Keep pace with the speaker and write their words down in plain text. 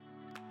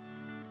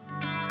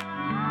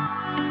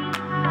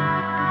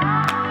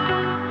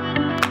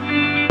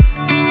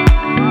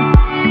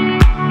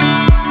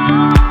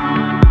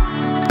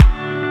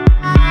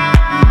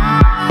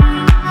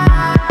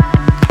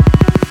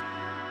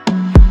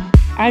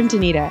I'm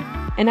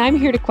Danita, and I'm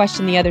here to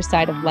question the other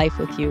side of life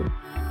with you,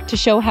 to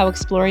show how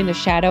exploring the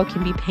shadow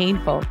can be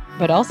painful,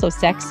 but also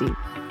sexy.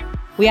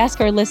 We ask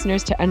our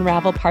listeners to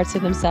unravel parts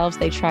of themselves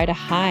they try to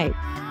hide,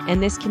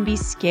 and this can be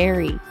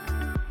scary,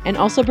 and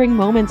also bring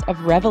moments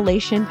of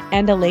revelation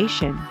and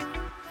elation.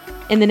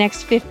 In the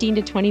next 15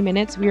 to 20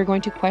 minutes, we are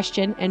going to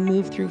question and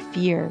move through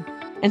fear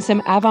and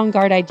some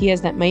avant-garde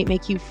ideas that might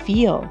make you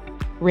feel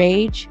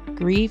rage,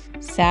 grief,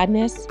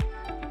 sadness,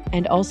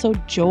 and also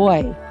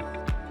joy.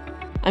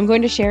 I'm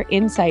going to share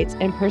insights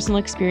and personal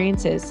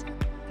experiences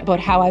about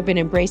how I've been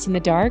embracing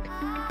the dark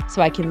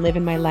so I can live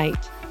in my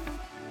light.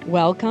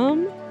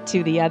 Welcome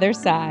to the other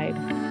side.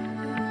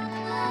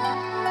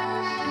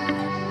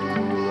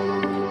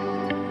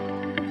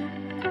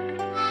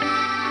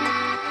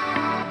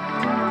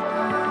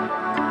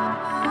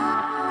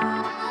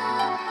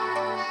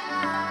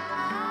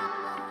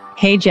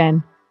 Hey,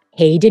 Jen.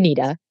 Hey,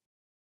 Danita.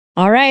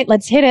 All right,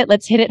 let's hit it.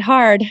 Let's hit it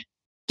hard.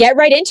 Get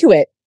right into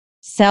it.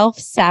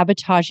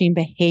 Self-sabotaging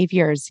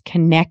behaviors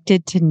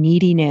connected to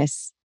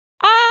neediness.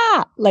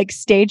 Like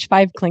stage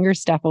 5 clinger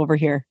stuff over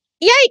here.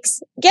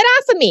 Yikes. Get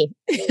off of me.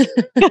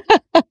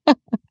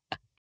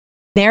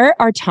 There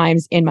are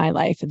times in my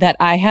life that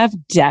I have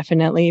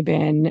definitely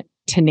been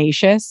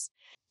tenacious.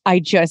 I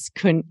just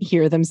couldn't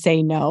hear them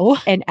say no.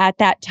 And at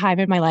that time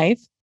in my life,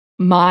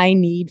 my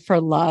need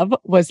for love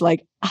was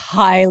like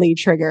highly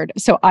triggered.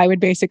 So I would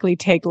basically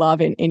take love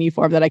in any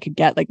form that I could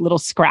get, like little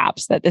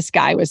scraps that this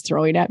guy was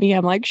throwing at me.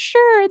 I'm like,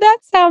 sure, that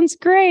sounds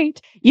great.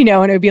 And it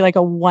would be like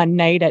a one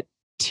night at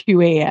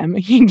 2 a.m.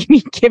 He'd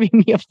be giving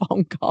me a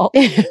phone call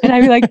and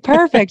I'd be like,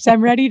 perfect,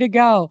 I'm ready to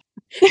go.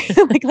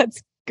 Like,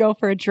 let's go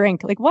for a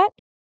drink. Like, what?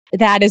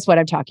 That is what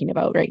I'm talking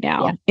about right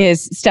now,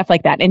 is stuff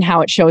like that and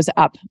how it shows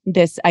up.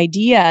 This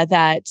idea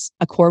that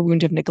a core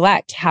wound of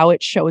neglect, how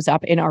it shows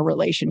up in our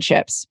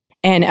relationships.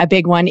 And a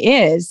big one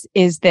is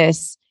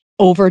this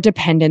over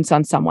dependence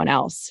on someone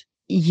else.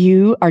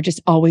 You are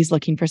just always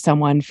looking for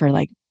someone for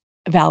like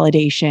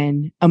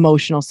validation,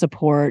 emotional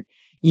support.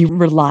 You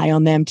rely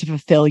on them to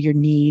fulfill your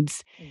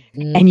needs.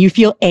 Mm-hmm. And you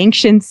feel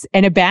anxious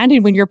and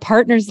abandoned when your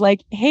partner's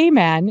like, hey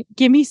man,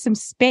 give me some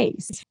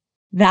space.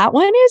 That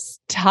one is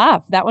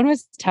tough. That one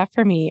was tough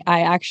for me.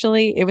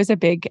 It was a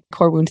big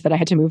core wound that I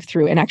had to move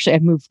through. And actually,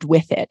 I've moved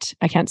with it.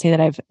 I can't say that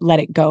I've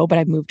let it go, but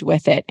I've moved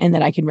with it and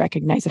that I can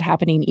recognize it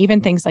happening. Even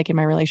things like in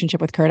my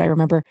relationship with Kurt, I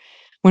remember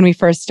when we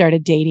first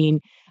started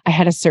dating, I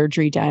had a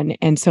surgery done.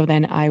 And so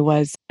then I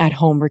was at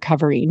home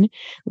recovering,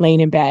 laying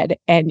in bed,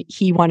 and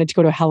he wanted to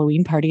go to a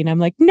Halloween party. And I'm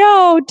like,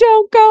 no,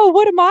 don't go.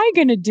 What am I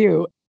going to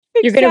do?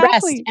 You're going to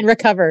rest and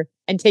recover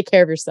and take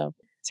care of yourself.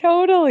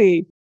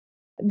 Totally.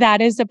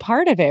 That is a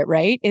part of it,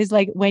 right? Is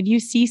like when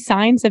you see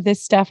signs of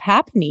this stuff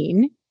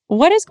happening,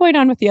 what is going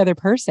on with the other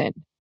person?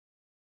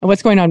 And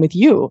what's going on with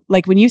you?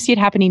 Like when you see it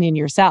happening in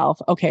yourself,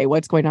 okay,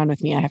 what's going on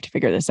with me? I have to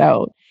figure this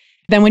out.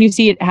 Then when you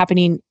see it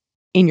happening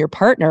in your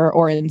partner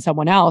or in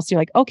someone else, you're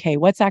like, okay,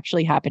 what's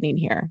actually happening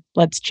here?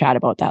 Let's chat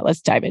about that.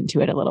 Let's dive into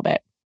it a little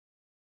bit.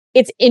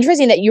 It's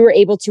interesting that you were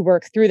able to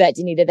work through that,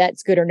 Danita.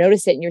 That's good, or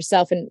notice it in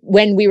yourself. And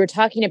when we were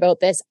talking about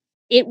this,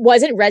 it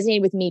wasn't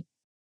resonating with me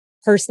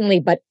personally,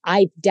 but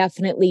I've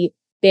definitely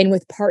been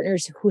with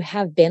partners who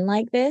have been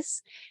like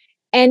this.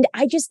 And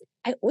I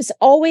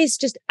always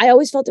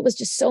felt it was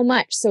just so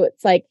much. So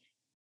it's like,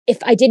 if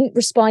I didn't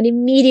respond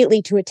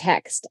immediately to a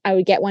text, I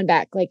would get one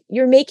back like,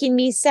 you're making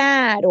me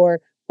sad,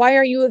 or why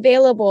are you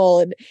available?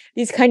 And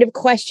these kind of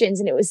questions.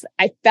 And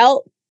I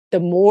felt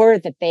the more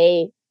that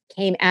they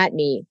came at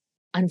me,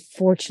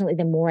 unfortunately,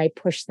 the more I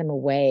pushed them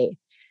away.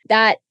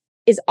 That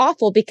is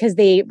awful because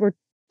they were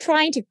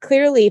trying to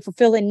clearly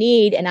fulfill a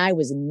need, and I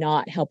was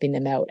not helping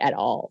them out at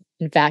all.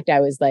 In fact,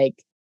 I was like,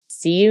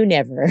 see you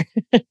never.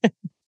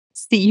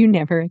 See you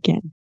never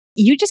again.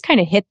 You just kind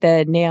of hit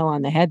the nail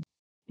on the head.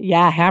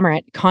 Yeah, hammer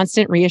it.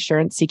 Constant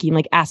reassurance seeking,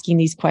 like asking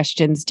these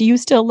questions. Do you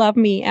still love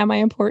me? Am I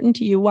important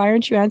to you? Why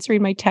aren't you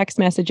answering my text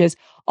messages?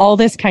 All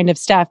this kind of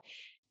stuff.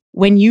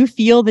 When you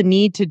feel the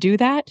need to do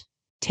that,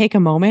 take a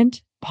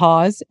moment,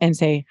 pause, and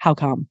say, how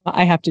come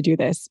I have to do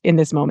this in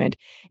this moment?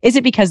 Is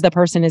it because the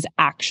person is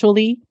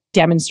actually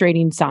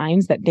demonstrating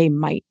signs that they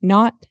might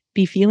not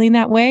be feeling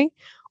that way?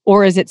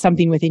 Or is it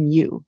something within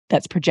you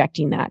that's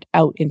projecting that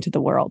out into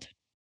the world?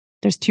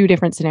 There's two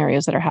different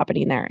scenarios that are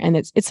happening there. And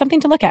it's something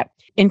to look at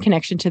in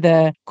connection to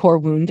the core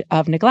wound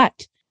of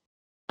neglect.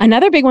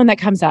 Another big one that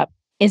comes up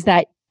is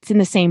that it's in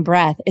the same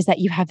breath, is that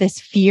you have this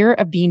fear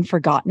of being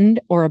forgotten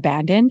or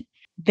abandoned.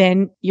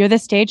 Then you're the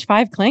stage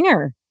 5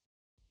 clinger.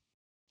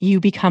 You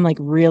become like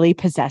really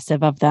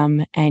possessive of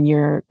them and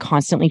you're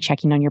constantly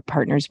checking on your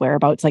partner's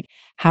whereabouts. Like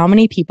how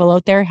many people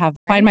out there have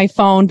find my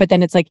phone, but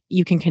then it's like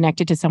you can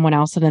connect it to someone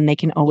else so then they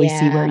can always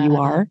see where you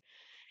are.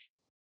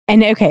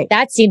 And okay.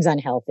 That seems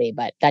unhealthy,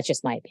 but that's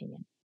just my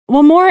opinion.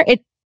 Well,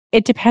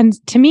 it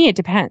depends. To me, it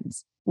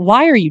depends.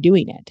 Why are you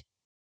doing it?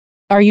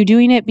 Are you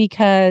doing it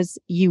because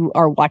you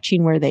are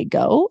watching where they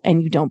go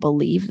and you don't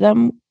believe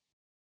them?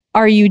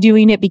 Are you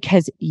doing it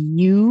because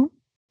you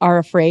are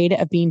afraid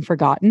of being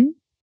forgotten?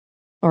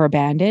 or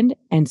abandoned.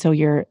 And so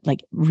you're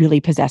like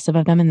really possessive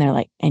of them and they're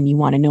like, and you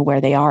want to know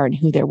where they are and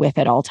who they're with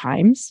at all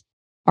times.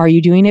 Are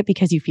you doing it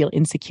because you feel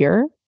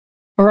insecure?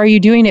 Or are you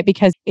doing it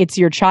because it's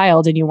your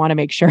child and you want to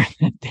make sure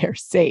that they're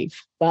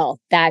safe? Well,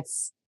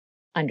 that's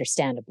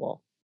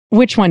understandable.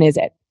 Which one is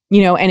it?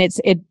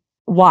 And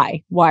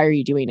why? Why are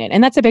you doing it?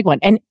 And that's a big one.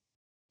 And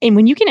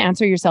when you can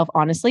answer yourself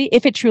honestly,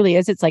 if it truly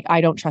is, it's like,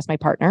 I don't trust my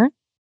partner,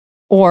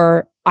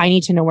 or I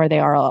need to know where they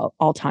are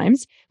all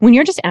times. When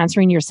you're just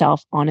answering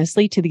yourself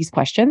honestly to these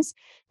questions,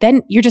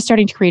 then you're just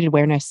starting to create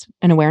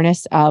an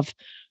awareness of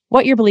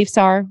what your beliefs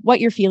are, what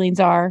your feelings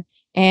are.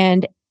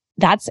 And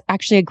that's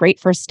actually a great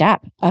first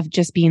step of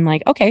just being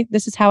like, okay,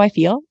 this is how I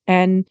feel.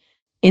 And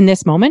in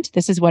this moment,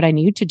 this is what I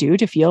need to do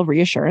to feel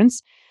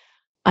reassurance.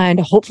 And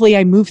hopefully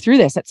I move through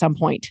this at some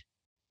point.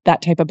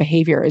 That type of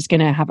behavior is going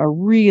to have a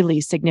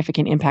really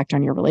significant impact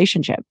on your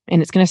relationship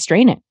and it's going to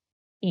strain it.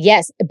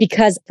 Yes,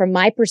 because from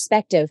my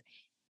perspective,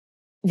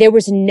 there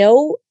was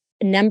no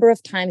number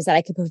of times that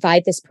I could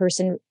provide this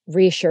person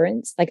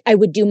reassurance. Like I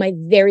would do my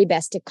very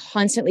best to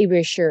constantly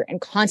reassure and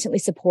constantly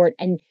support.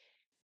 And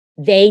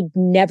they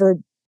never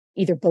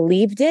either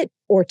believed it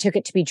or took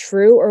it to be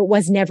true, or it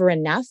was never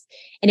enough.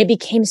 And it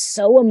became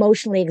so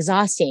emotionally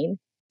exhausting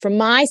from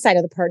my side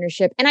of the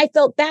partnership. And I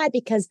felt bad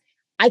because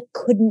I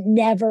could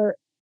never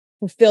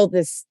fulfill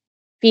this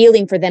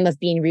feeling for them of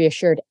being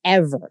reassured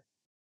ever.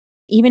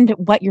 Even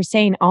what you're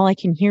saying, all I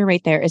can hear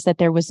right there is that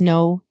there was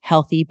no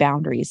healthy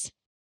boundaries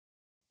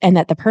and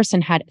that the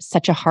person had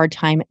such a hard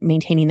time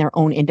maintaining their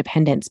own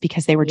independence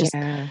because they were just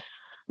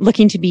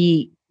looking to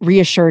be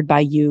reassured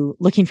by you,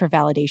 looking for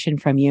validation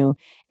from you.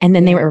 And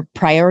then they were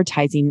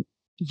prioritizing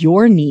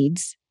your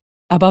needs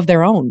above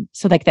their own.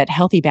 So like that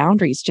healthy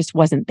boundaries just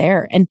wasn't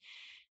there. And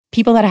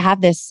people that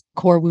have this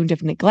core wound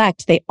of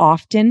neglect, they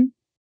often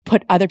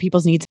put other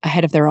people's needs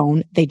ahead of their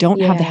own. They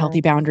don't have the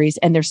healthy boundaries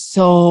and they're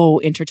so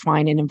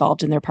intertwined and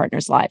involved in their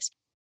partner's lives.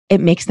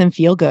 It makes them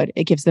feel good.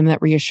 It gives them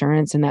that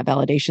reassurance and that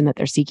validation that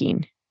they're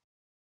seeking.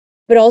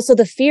 But also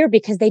the fear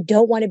because they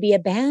don't want to be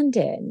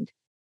abandoned.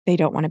 They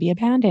don't want to be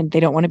abandoned. They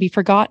don't want to be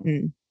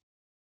forgotten.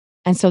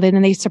 And so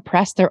then they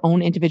suppress their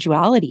own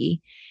individuality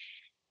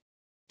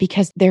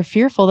because they're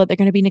fearful that they're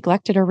going to be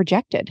neglected or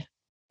rejected.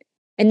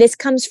 And this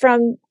comes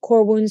from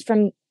core wounds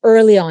from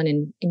early on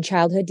in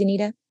childhood,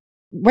 Danita?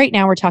 Right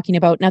now we're talking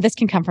about, now this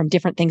can come from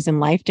different things in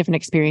life, different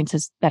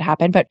experiences that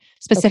happen, but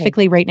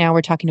specifically right now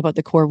we're talking about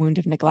the core wound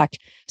of neglect.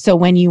 So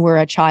when you were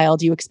a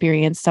child, you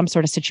experienced some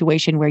sort of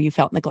situation where you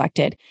felt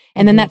neglected.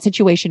 And then that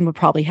situation would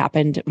probably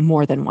happened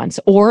more than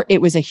once, or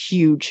it was a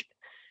huge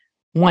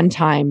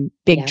one-time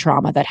big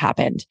trauma that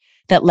happened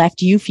that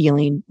left you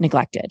feeling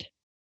neglected.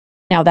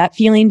 Now that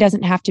feeling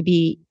doesn't have to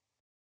be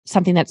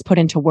something that's put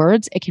into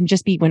words. It can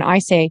just be when I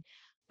say,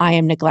 I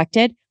am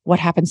neglected, what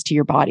happens to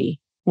your body?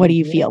 What do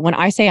you feel? When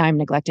I say I'm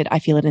neglected, I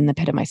feel it in the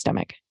pit of my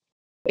stomach.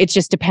 It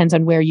just depends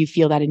on where you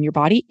feel that in your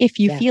body. If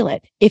you feel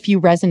it, if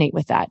you resonate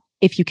with that,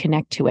 if you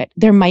connect to it,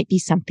 there might be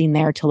something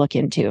there to look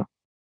into.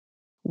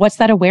 What's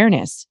that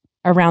awareness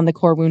around the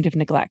core wound of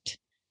neglect?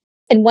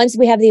 And once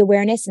we have the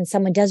awareness and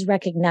someone does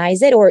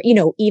recognize it, or,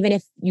 even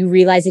if you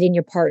realize it in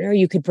your partner,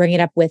 you could bring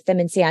it up with them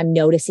and say, I'm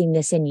noticing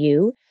this in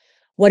you.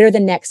 What are the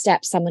next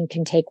steps someone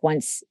can take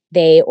once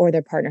they or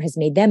their partner has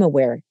made them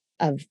aware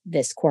of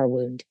this core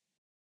wound?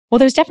 Well,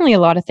 there's definitely a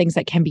lot of things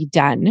that can be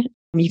done.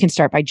 You can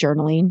start by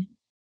journaling,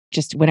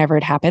 just whenever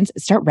it happens,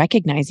 start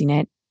recognizing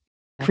it,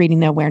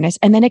 creating the awareness,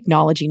 and then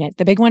acknowledging it.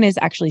 The big one is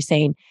actually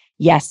saying,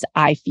 yes,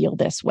 I feel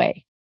this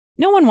way.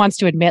 No one wants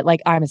to admit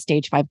like I'm a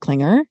stage 5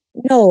 clinger.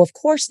 No, of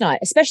course not.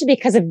 Especially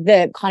because of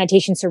the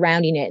connotation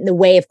surrounding it and the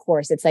way, of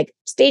course, it's like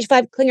stage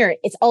 5 clinger.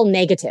 It's all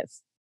negative.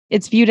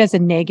 It's viewed as a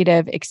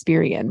negative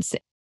experience.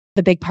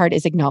 The big part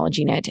is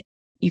acknowledging it.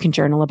 You can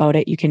journal about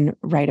it. You can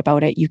write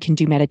about it. You can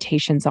do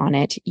meditations on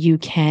it. You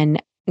can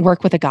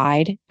work with a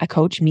guide, a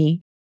coach,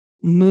 me,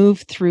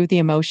 move through the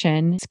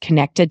emotions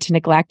connected to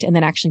neglect, and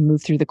then actually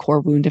move through the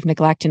core wound of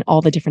neglect and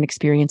all the different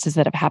experiences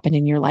that have happened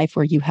in your life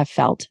where you have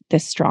felt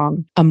this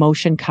strong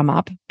emotion come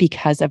up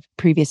because of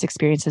previous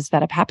experiences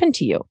that have happened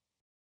to you.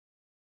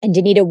 And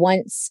Danita,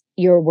 once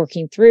you're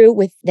working through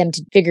with them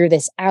to figure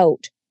this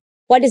out,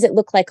 what does it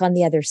look like on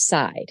the other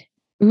side?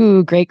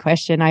 Ooh, great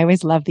question. I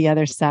always love the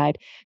other side.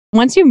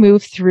 Once you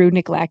move through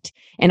neglect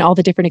and all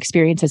the different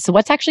experiences, so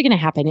what's actually going to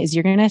happen is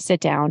you're going to sit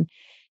down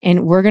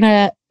and we're going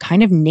to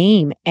kind of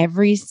name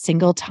every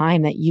single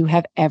time that you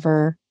have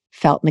ever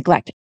felt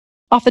neglect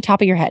off the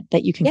top of your head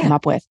that you can come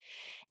up with.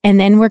 And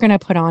then we're going to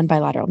put on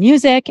bilateral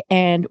music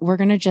and we're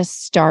going to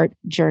just start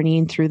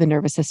journeying through the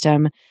nervous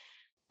system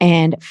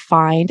and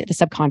find the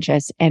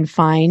subconscious and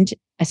find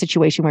a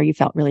situation where you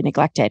felt really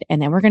neglected.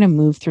 And then we're going to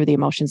move through the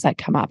emotions that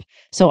come up.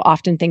 So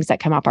often things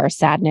that come up are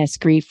sadness,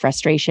 grief,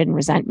 frustration,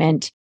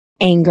 resentment,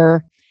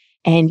 anger.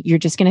 And you're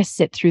just going to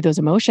sit through those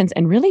emotions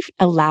and really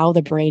allow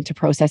the brain to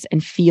process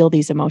and feel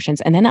these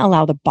emotions, and then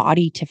allow the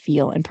body to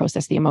feel and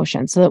process the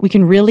emotions so that we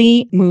can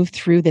really move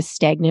through the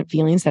stagnant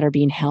feelings that are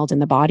being held in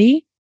the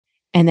body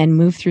and then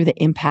move through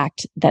the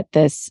impact that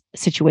this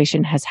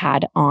situation has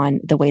had on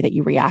the way that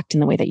you react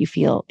and the way that you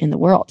feel in the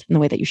world and the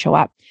way that you show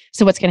up.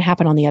 So what's going to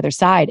happen on the other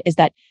side is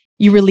that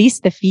you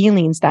release the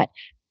feelings that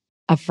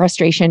of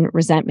frustration,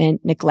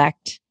 resentment,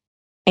 neglect,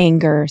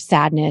 anger,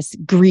 sadness,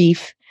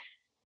 grief,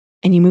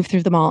 and you move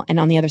through them all. And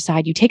on the other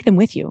side, you take them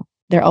with you.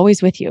 They're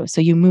always with you.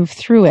 So you move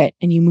through it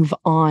and you move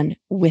on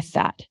with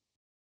that.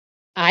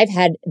 I've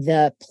had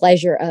the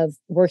pleasure of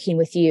working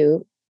with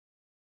you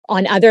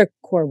on other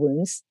core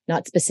wounds,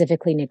 not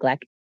specifically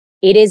neglect.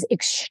 It is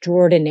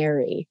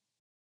extraordinary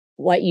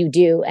what you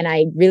do. And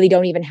I really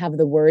don't even have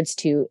the words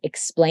to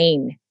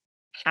explain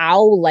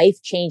how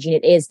life-changing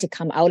it is to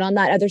come out on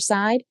that other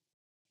side.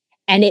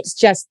 And it's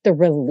just the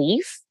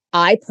relief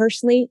I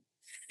personally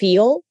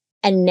feel.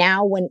 And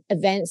now when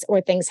events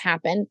or things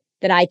happen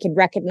that I can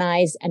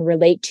recognize and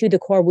relate to the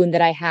core wound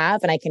that I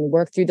have, and I can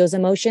work through those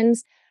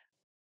emotions,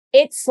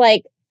 it's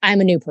like I'm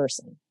a new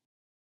person.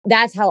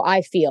 That's how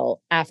I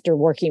feel after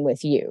working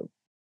with you.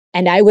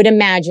 And I would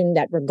imagine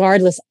that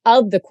regardless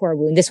of the core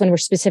wound, this one we're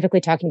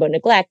specifically talking about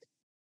neglect,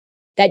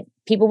 that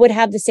people would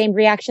have the same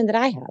reaction that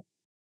I have.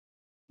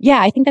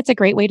 Yeah, I think that's a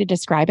great way to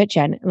describe it,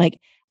 Jen. Like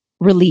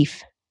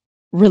relief,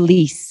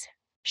 release,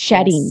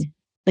 shedding. Yes.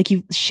 Like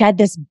you shed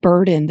this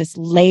burden, this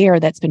layer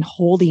that's been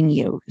holding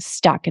you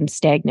stuck and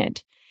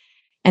stagnant.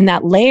 And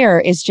that layer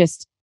is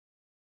just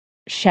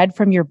shed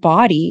from your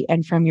body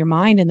and from your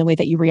mind and the way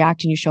that you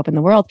react and you show up in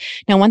the world.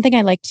 Now, one thing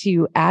I like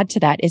to add to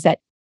that is that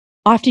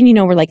often,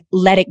 we're like,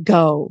 let it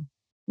go,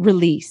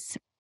 release.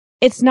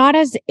 It's not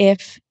as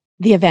if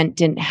the event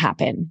didn't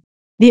happen.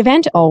 The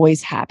event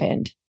always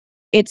happened.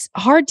 It's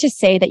hard to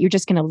say that you're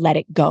just going to let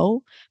it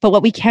go, but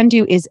what we can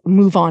do is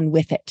move on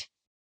with it.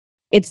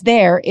 It's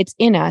there, it's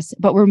in us,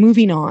 but we're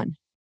moving on.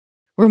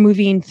 We're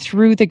moving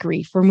through the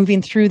grief. We're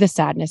moving through the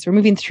sadness. We're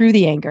moving through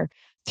the anger,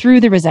 through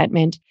the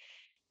resentment,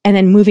 and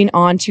then moving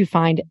on to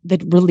find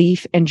the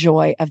relief and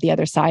joy of the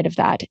other side of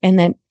that. And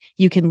then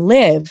you can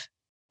live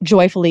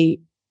joyfully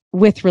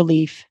with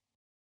relief,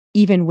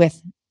 even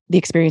with the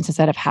experiences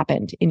that have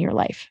happened in your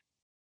life.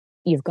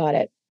 You've got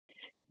it.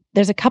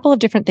 There's a couple of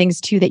different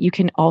things too that you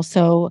can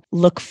also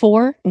look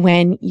for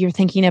when you're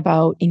thinking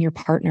about in your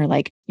partner,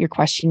 like you're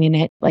questioning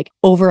it, like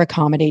over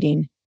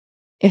accommodating.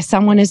 If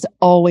someone is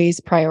always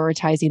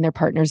prioritizing their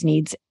partner's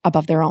needs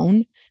above their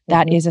own,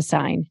 that is a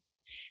sign.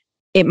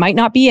 It might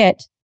not be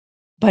it,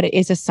 but it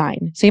is a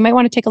sign. So you might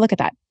want to take a look at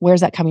that.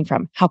 Where's that coming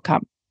from? How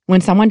come? When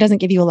someone doesn't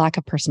give you a lack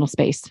of personal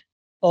space.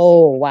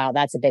 Oh, wow.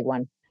 That's a big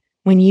one.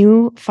 When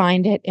you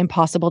find it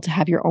impossible to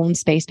have your own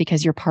space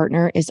because your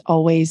partner is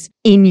always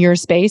in your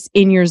space,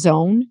 in your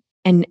zone,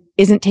 and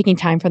isn't taking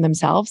time for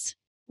themselves,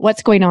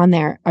 what's going on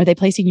there? Are they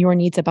placing your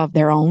needs above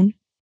their own?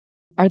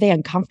 Are they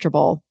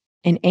uncomfortable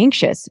and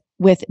anxious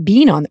with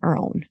being on their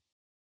own?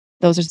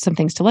 Those are some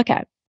things to look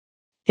at.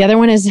 The other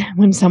one is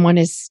when someone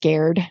is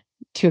scared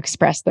to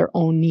express their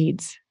own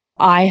needs.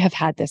 I have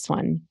had this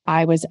one.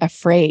 I was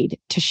afraid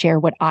to share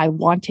what I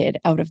wanted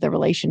out of the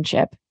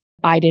relationship.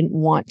 I didn't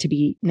want to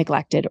be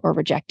neglected or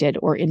rejected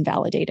or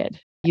invalidated.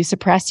 You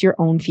suppress your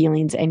own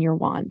feelings and your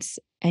wants,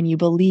 and you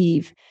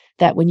believe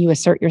that when you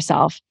assert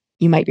yourself,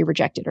 you might be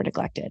rejected or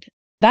neglected.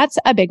 That's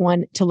a big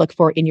one to look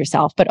for in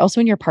yourself, but also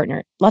in your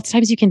partner. Lots of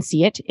times you can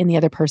see it in the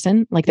other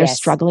person, like they're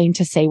struggling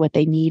to say what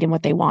they need and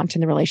what they want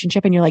in the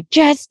relationship. And you're like,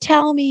 just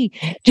tell me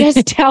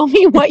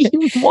what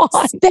you want.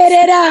 Spit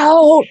it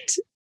out.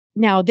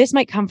 Now, this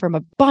might come from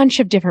a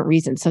bunch of different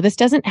reasons. So this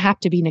doesn't have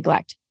to be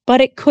neglect,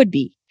 but it could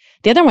be.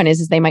 The other one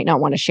is they might not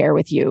want to share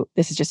with you.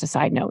 This is just a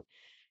side note,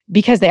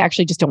 because they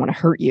actually just don't want to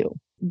hurt you.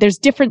 There's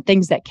different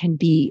things that can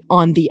be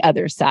on the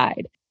other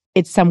side.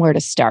 It's somewhere to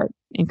start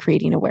in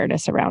creating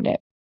awareness around it.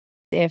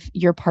 If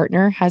your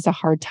partner has a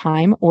hard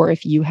time, or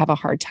if you have a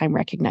hard time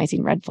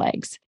recognizing red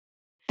flags,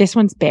 this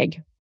one's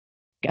big.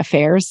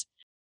 Affairs.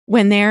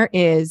 When there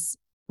is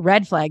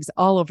red flags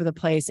all over the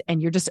place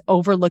and you're just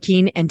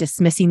overlooking and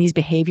dismissing these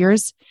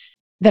behaviors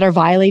that are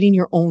violating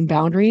your own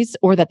boundaries,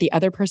 or that the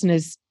other person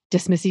is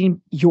dismissing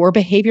your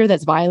behavior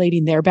that's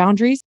violating their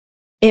boundaries,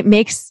 it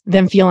makes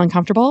them feel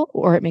uncomfortable,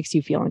 or it makes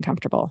you feel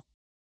uncomfortable.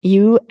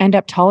 You end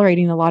up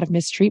tolerating a lot of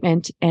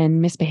mistreatment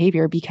and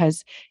misbehavior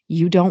because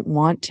you don't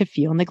want to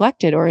feel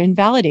neglected or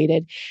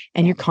invalidated.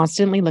 And you're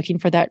constantly looking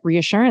for that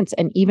reassurance.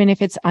 And even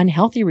if it's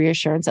unhealthy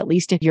reassurance, at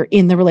least if you're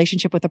in the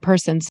relationship with a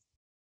person,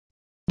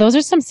 those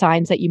are some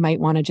signs that you might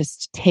want to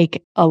just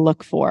take a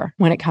look for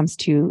when it comes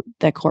to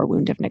the core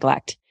wound of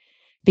neglect,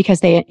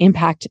 because they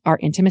impact our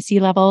intimacy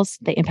levels,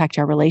 they impact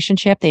our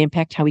relationship, they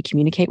impact how we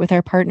communicate with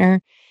our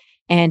partner,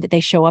 and they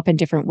show up in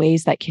different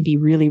ways that can be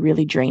really,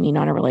 really draining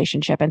on a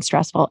relationship and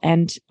stressful,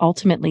 and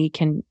ultimately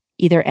can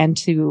either end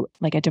to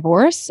like a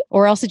divorce,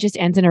 or else it just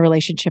ends in a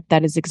relationship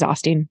that is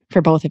exhausting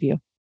for both of you.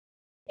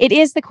 It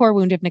is the core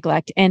wound of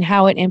neglect and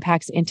how it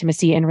impacts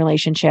intimacy and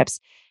relationships.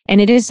 And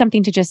it is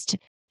something to just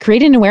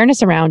create an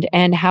awareness around,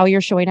 and how you're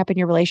showing up in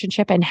your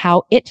relationship and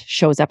how it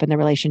shows up in the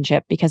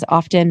relationship, because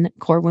often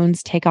core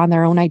wounds take on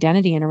their own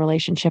identity in a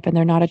relationship and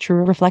they're not a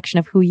true reflection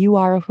of who you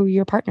are or who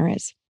your partner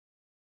is.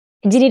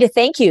 And Danita,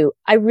 thank you.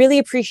 I really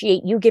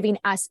appreciate you giving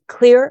us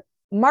clear,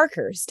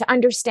 markers to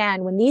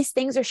understand when these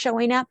things are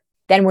showing up,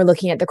 then we're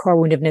looking at the core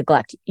wound of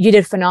neglect. You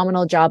did a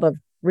phenomenal job of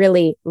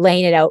really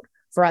laying it out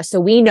for us so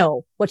we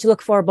know what to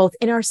look for both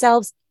in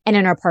ourselves and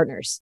in our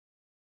partners.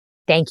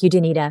 Thank you,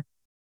 Danita.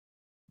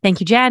 Thank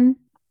you, Jen.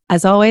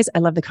 As always, I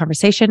love the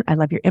conversation. I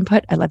love your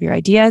input. I love your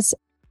ideas.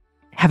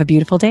 Have a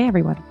beautiful day,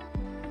 everyone.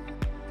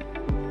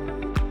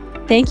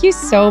 Thank you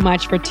so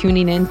much for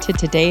tuning in to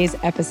today's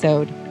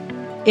episode.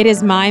 It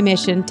is my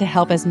mission to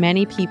help as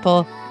many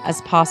people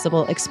as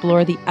possible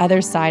explore the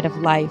other side of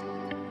life,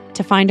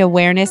 to find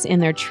awareness in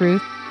their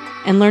truth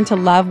and learn to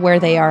love where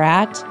they are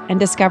at and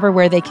discover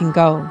where they can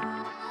go.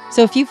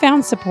 So if you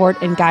found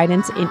support and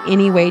guidance in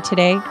any way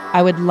today,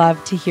 I would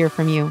love to hear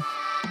from you.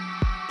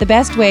 The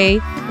best way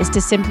is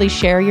to simply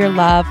share your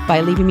love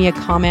by leaving me a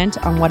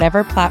comment on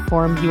whatever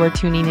platform you are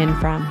tuning in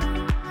from.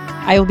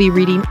 I will be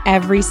reading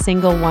every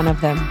single one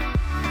of them.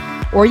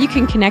 Or you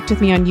can connect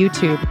with me on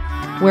YouTube,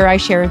 where I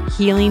share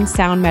healing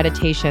sound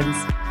meditations.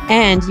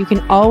 And you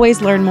can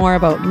always learn more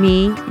about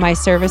me, my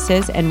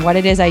services, and what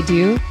it is I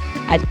do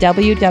at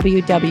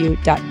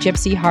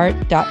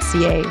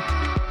www.gypsyheart.ca.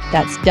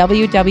 That's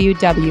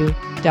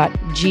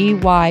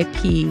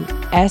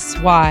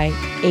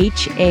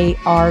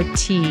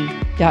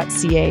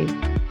www.gypsyheart.ca.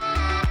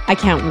 I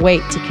can't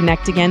wait to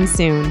connect again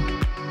soon.